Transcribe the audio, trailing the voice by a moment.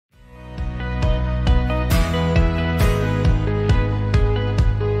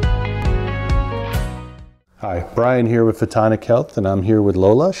Hi, Brian here with Photonic Health, and I'm here with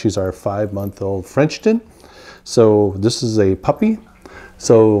Lola. She's our 5-month-old Frenchton. So this is a puppy.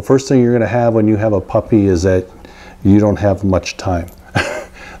 So first thing you're going to have when you have a puppy is that you don't have much time.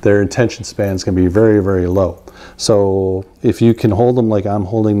 Their attention span is going to be very, very low. So if you can hold them like I'm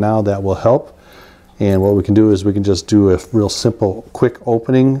holding now, that will help. And what we can do is we can just do a real simple, quick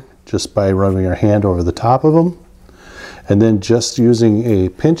opening just by rubbing our hand over the top of them. And then just using a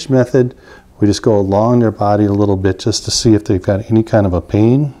pinch method, we just go along their body a little bit just to see if they've got any kind of a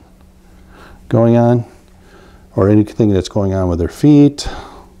pain going on or anything that's going on with their feet.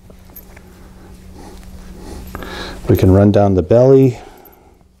 We can run down the belly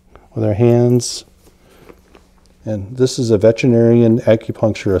with our hands. And this is a veterinarian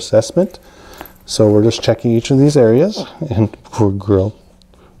acupuncture assessment. So we're just checking each of these areas. And poor girl,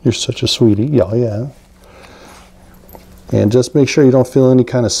 you're such a sweetie. Yeah, yeah. And just make sure you don't feel any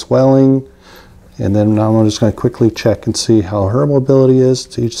kind of swelling. And then now I'm just going to quickly check and see how her mobility is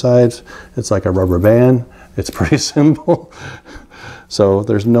to each side. It's like a rubber band. It's pretty simple. So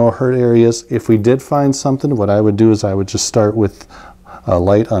there's no hurt areas. If we did find something, what I would do is I would just start with a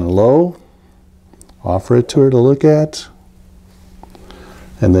light on low, offer it to her to look at,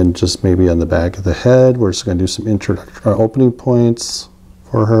 and then just maybe on the back of the head, we're just going to do some opening points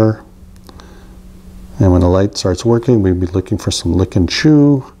for her. And when the light starts working, we'd be looking for some lick and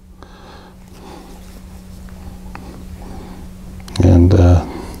chew. And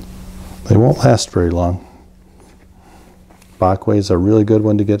they won't last very long. Backway is a really good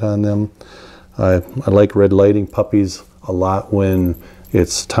one to get on them. I like red lighting puppies a lot when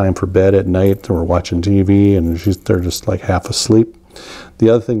it's time for bed at night and we're watching TV and they're just like half asleep. The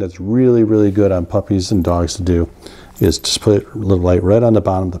other thing that's really, really good on puppies and dogs to do is just put a little light right on the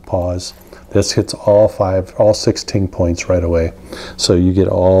bottom of the paws. This hits all 16 points right away. So you get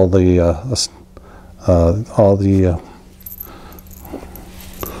all the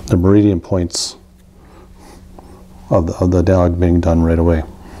meridian points of the dog being done right away.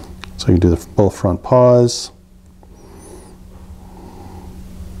 So you do both front paws.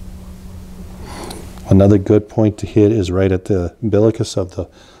 Another good point to hit is right at the umbilicus of the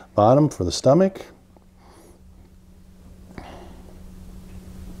bottom for the stomach.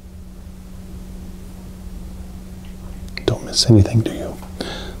 Don't miss anything, do you?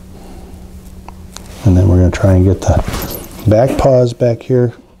 And then we're going to try and get the back paws back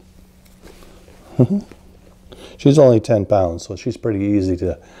here. She's only 10 pounds, so she's pretty easy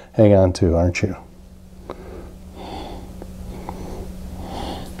to hang on to, aren't you?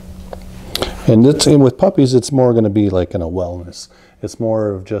 And with puppies, it's more going to be like in a wellness. It's more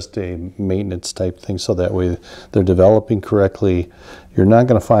of just a maintenance type thing, so that way they're developing correctly. You're not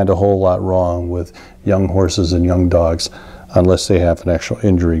going to find a whole lot wrong with young horses and young dogs unless they have an actual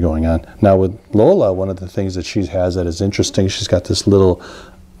injury going on. Now with Lola, one of the things that she has that is interesting, she's got this little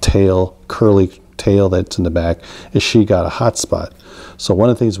tail, curly tail that's in the back, is she got a hot spot. So one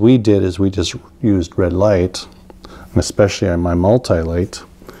of the things we did is we just used red light, and especially on my multi-light,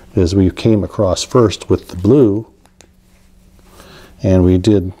 is we came across first with the blue, and we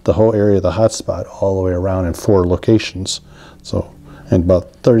did the whole area of the hot spot all the way around in 4 locations. So in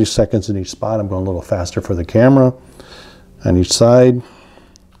about 30 seconds in each spot. I'm going a little faster for the camera. On each side,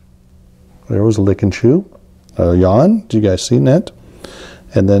 there was a lick and chew, a yawn. Did you guys see that?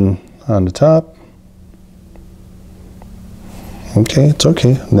 And then on the top, okay, it's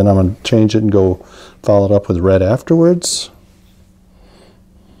okay. And then I'm going to change it and go follow it up with red afterwards.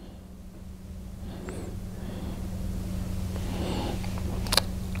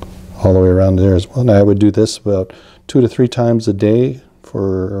 All the way around there as well. And I would do this about 2 to 3 times a day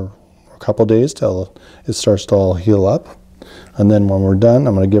for a couple days till it starts to all heal up. And then when we're done,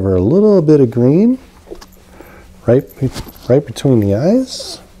 I'm going to give her a little bit of green right between the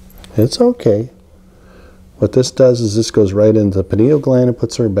eyes. It's okay. What this does is this goes right into the pineal gland and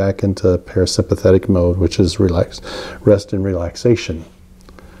puts her back into parasympathetic mode, which is rest and relaxation.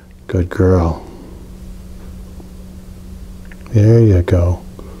 Good girl. There you go.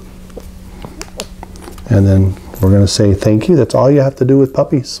 And then we're going to say thank you. That's all you have to do with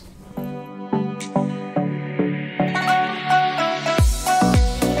puppies.